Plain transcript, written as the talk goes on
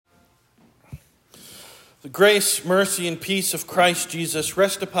The grace, mercy, and peace of Christ Jesus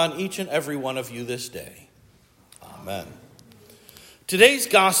rest upon each and every one of you this day. Amen. Today's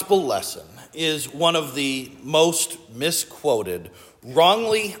gospel lesson is one of the most misquoted,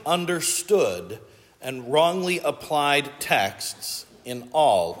 wrongly understood, and wrongly applied texts in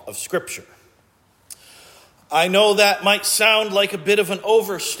all of Scripture. I know that might sound like a bit of an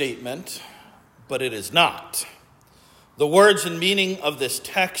overstatement, but it is not. The words and meaning of this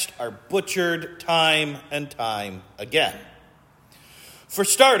text are butchered time and time again. For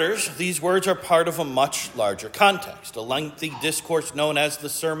starters, these words are part of a much larger context, a lengthy discourse known as the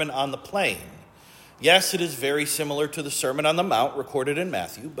Sermon on the Plain. Yes, it is very similar to the Sermon on the Mount recorded in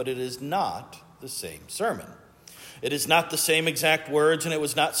Matthew, but it is not the same sermon. It is not the same exact words, and it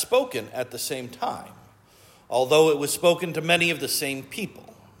was not spoken at the same time, although it was spoken to many of the same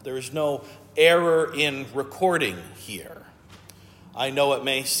people. There is no error in recording here. I know it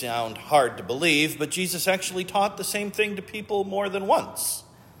may sound hard to believe, but Jesus actually taught the same thing to people more than once.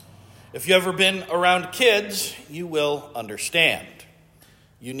 If you've ever been around kids, you will understand.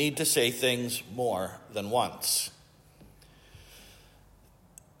 You need to say things more than once.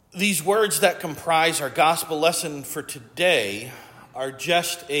 These words that comprise our gospel lesson for today are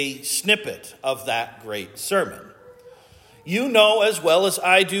just a snippet of that great sermon. You know as well as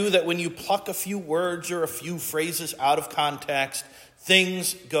I do that when you pluck a few words or a few phrases out of context,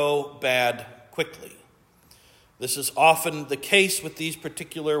 things go bad quickly. This is often the case with these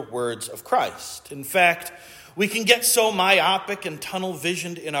particular words of Christ. In fact, we can get so myopic and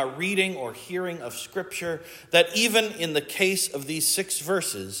tunnel-visioned in our reading or hearing of Scripture that even in the case of these 6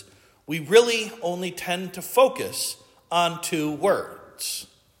 verses, we really only tend to focus on 2 words.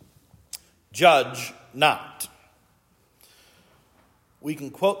 Judge not. We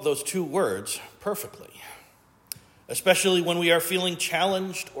can quote those 2 words perfectly, especially when we are feeling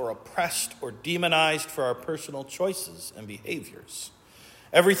challenged or oppressed or demonized for our personal choices and behaviors.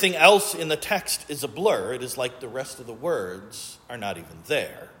 Everything else in the text is a blur. It is like the rest of the words are not even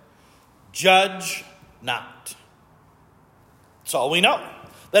there. Judge not. That's all we know.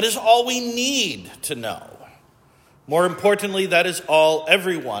 That is all we need to know. More importantly, that is all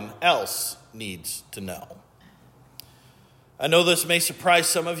everyone else needs to know. I know this may surprise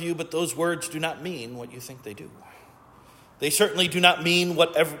some of you, but those words do not mean what you think they do. They certainly do not mean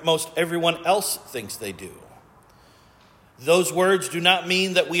what most everyone else thinks they do. Those words do not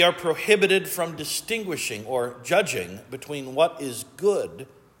mean that we are prohibited from distinguishing or judging between what is good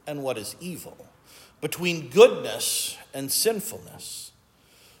and what is evil, between goodness and sinfulness.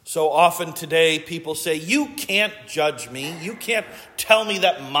 So often today people say, you can't judge me. You can't tell me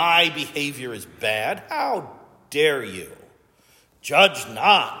that my behavior is bad. How dare you? Judge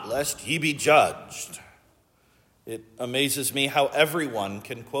not, lest ye be judged. It amazes me how everyone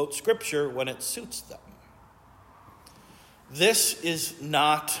can quote Scripture when it suits them. This is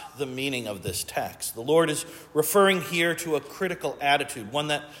not the meaning of this text. The Lord is referring here to a critical attitude, one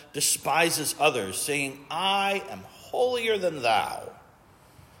that despises others, saying, I am holier than thou.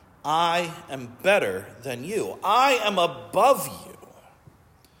 I am better than you. I am above you.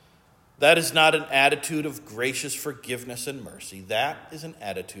 That is not an attitude of gracious forgiveness and mercy. That is an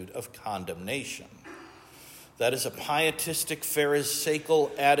attitude of condemnation. That is a pietistic,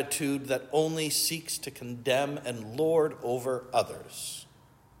 pharisaical attitude that only seeks to condemn and lord over others.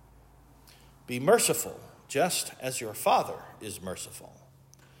 Be merciful, just as your Father is merciful.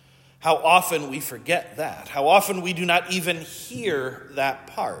 How often we forget that. How often we do not even hear that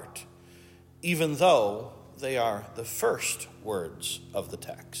part, even though they are the first words of the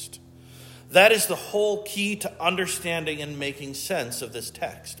text. That is the whole key to understanding and making sense of this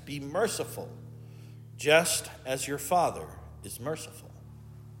text. Be merciful, just as your Father is merciful.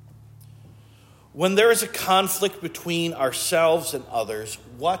 When there is a conflict between ourselves and others,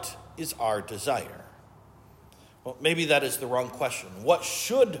 what is our desire? Well, maybe that is the wrong question. What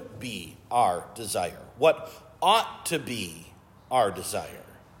should be our desire? What ought to be our desire?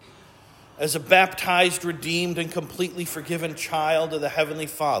 As a baptized, redeemed, and completely forgiven child of the Heavenly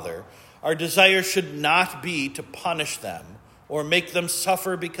Father, our desire should not be to punish them or make them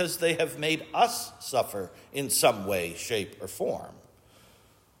suffer because they have made us suffer in some way, shape, or form.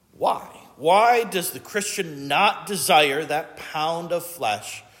 Why? Why does the Christian not desire that pound of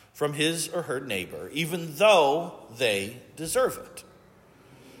flesh from his or her neighbor, even though they deserve it?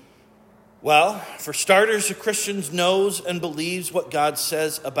 Well, for starters, a Christian knows and believes what God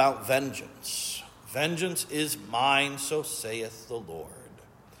says about vengeance. Vengeance is mine, so saith the Lord.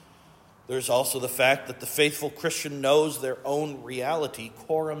 There's also the fact that the faithful Christian knows their own reality,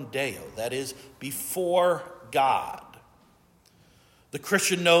 coram Deo, that is, before God. The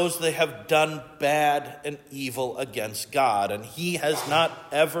Christian knows they have done bad and evil against God, and he has not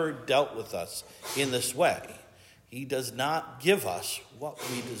ever dealt with us in this way. He does not give us what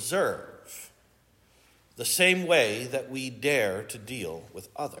we deserve, the same way that we dare to deal with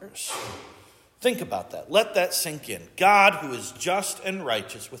others. Think about that. Let that sink in. God, who is just and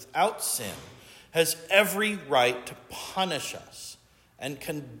righteous without sin, has every right to punish us and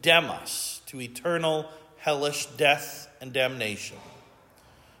condemn us to eternal hellish death and damnation.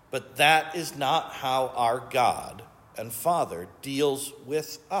 But that is not how our God and Father deals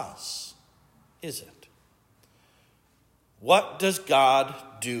with us, is it? What does God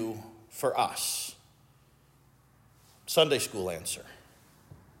do for us? Sunday school answer.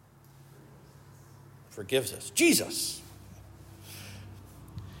 Forgives us. Jesus.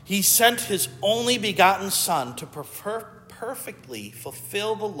 He sent his only begotten Son to perfectly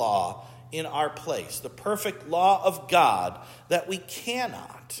fulfill the law in our place, the perfect law of God that we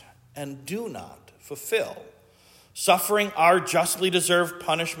cannot and do not fulfill, suffering our justly deserved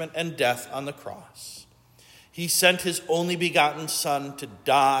punishment and death on the cross. He sent his only begotten Son to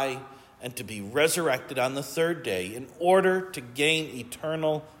die and to be resurrected on the third day in order to gain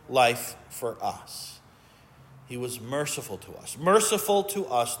eternal life for us. He was merciful to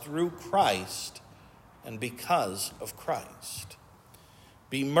us through Christ and because of Christ.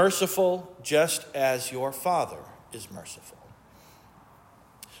 Be merciful just as your Father is merciful.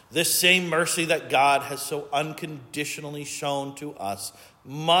 This same mercy that God has so unconditionally shown to us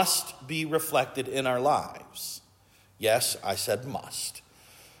must be reflected in our lives. Yes, I said must.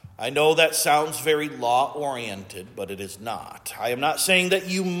 I know that sounds very law-oriented, but it is not. I am not saying that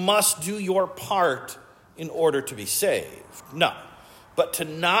you must do your part in order to be saved. No. But to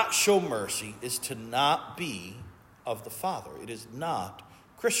not show mercy is to not be of the Father. It is not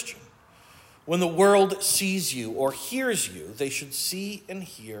Christian. When the world sees you or hears you, they should see and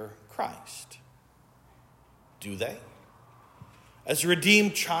hear Christ. Do they? As a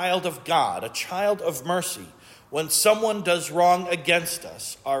redeemed child of God, a child of mercy, when someone does wrong against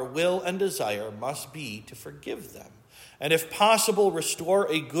us, our will and desire must be to forgive them, and if possible, restore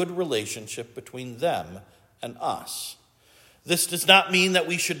a good relationship between them and us. This does not mean that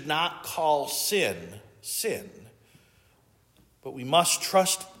we should not call sin, sin. But we must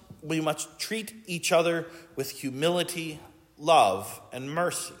treat each other with humility, love, and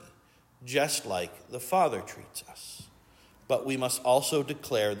mercy, just like the Father treats us. But we must also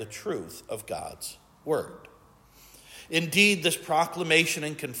declare the truth of God's word. Indeed, this proclamation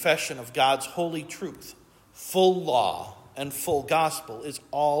and confession of God's holy truth, full law and full gospel, is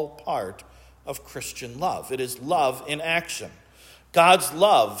all part of Christian love. It is love in action. God's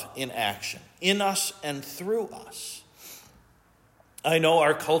love in action, in us and through us. I know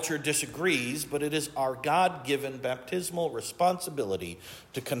our culture disagrees, but it is our God-given baptismal responsibility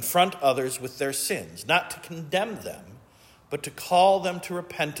to confront others with their sins, not to condemn them, but to call them to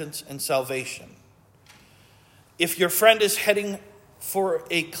repentance and salvation. If your friend is heading for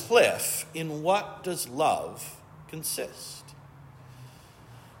a cliff, in what does love consist?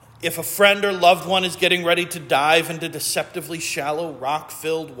 If a friend or loved one is getting ready to dive into deceptively shallow,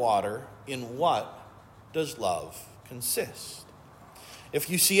 rock-filled water, in what does love consist? If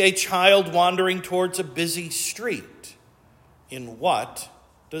you see a child wandering towards a busy street, in what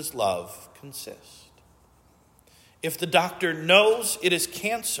does love consist? If the doctor knows it is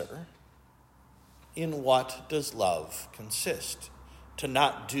cancer, in what does love consist? To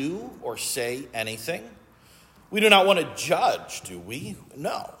not do or say anything? We do not want to judge, do we?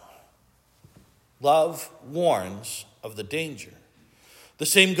 No. Love warns of the danger. The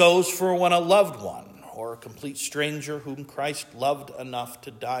same goes for when a loved one or a complete stranger whom Christ loved enough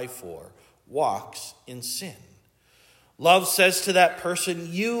to die for walks in sin. Love says to that person,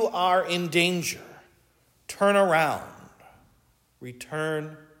 you are in danger. Turn around.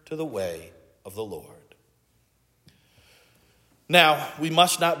 Return to the way of the Lord. Now, we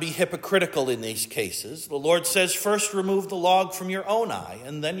must not be hypocritical in these cases. The Lord says, first remove the log from your own eye,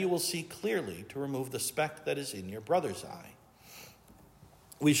 and then you will see clearly to remove the speck that is in your brother's eye.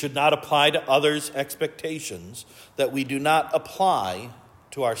 We should not apply to others expectations that we do not apply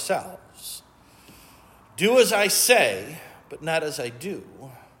to ourselves. Do as I say, but not as I do,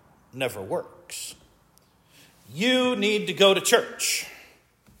 never works. You need to go to church.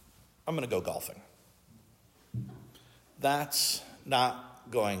 I'm going to go golfing. That's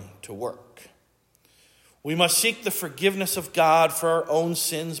not going to work. We must seek the forgiveness of God for our own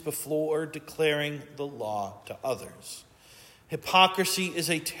sins before declaring the law to others. Hypocrisy is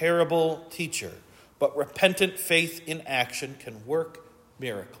a terrible teacher, but repentant faith in action can work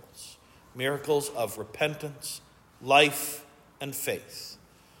miracles. Miracles of repentance, life, and faith.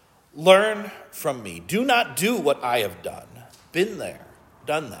 Learn from me. Do not do what I have done. Been there,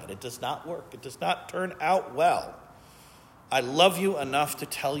 done that. It does not work. It does not turn out well. I love you enough to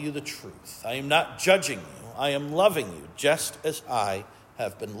tell you the truth. I am not judging you. I am loving you just as I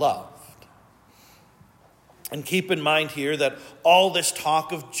have been loved. And keep in mind here that all this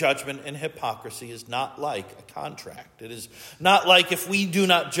talk of judgment and hypocrisy is not like a contract. It is not like if we do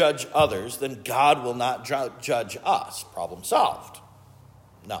not judge others, then God will not judge us. Problem solved.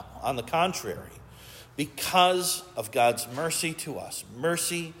 No, on the contrary. Because of God's mercy to us,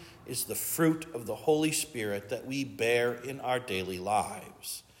 mercy is the fruit of the Holy Spirit that we bear in our daily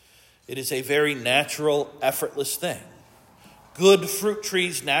lives. It is a very natural, effortless thing. Good fruit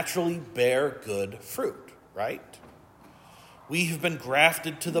trees naturally bear good fruit, right? We have been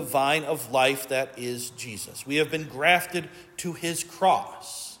grafted to the vine of life that is Jesus. We have been grafted to his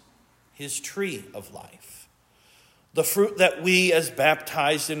cross, his tree of life. The fruit that we as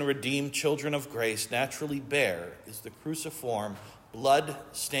baptized and redeemed children of grace naturally bear is the cruciform,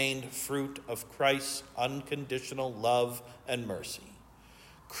 blood-stained fruit of Christ's unconditional love and mercy.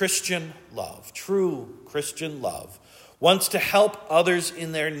 Christian love, true Christian love, wants to help others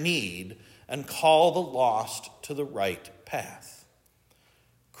in their need and call the lost to the right path.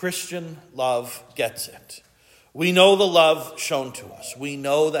 Christian love gets it. We know the love shown to us. We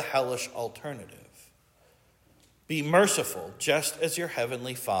know the hellish alternative. Be merciful just as your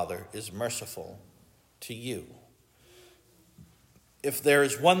heavenly Father is merciful to you. If there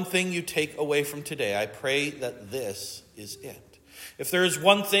is one thing you take away from today, I pray that this is it. If there is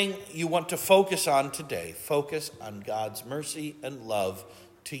one thing you want to focus on today, focus on God's mercy and love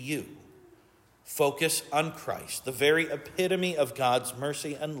to you. Focus on Christ, the very epitome of God's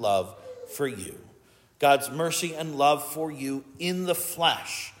mercy and love for you. God's mercy and love for you in the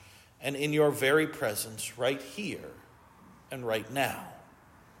flesh and in your very presence right here and right now.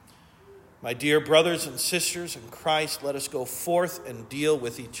 My dear brothers and sisters in Christ, let us go forth and deal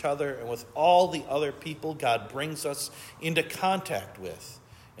with each other and with all the other people God brings us into contact with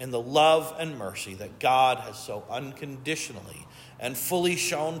in the love and mercy that God has so unconditionally and fully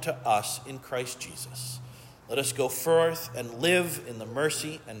shown to us in Christ Jesus. Let us go forth and live in the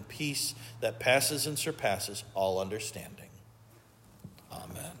mercy and peace that passes and surpasses all understanding.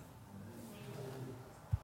 Amen.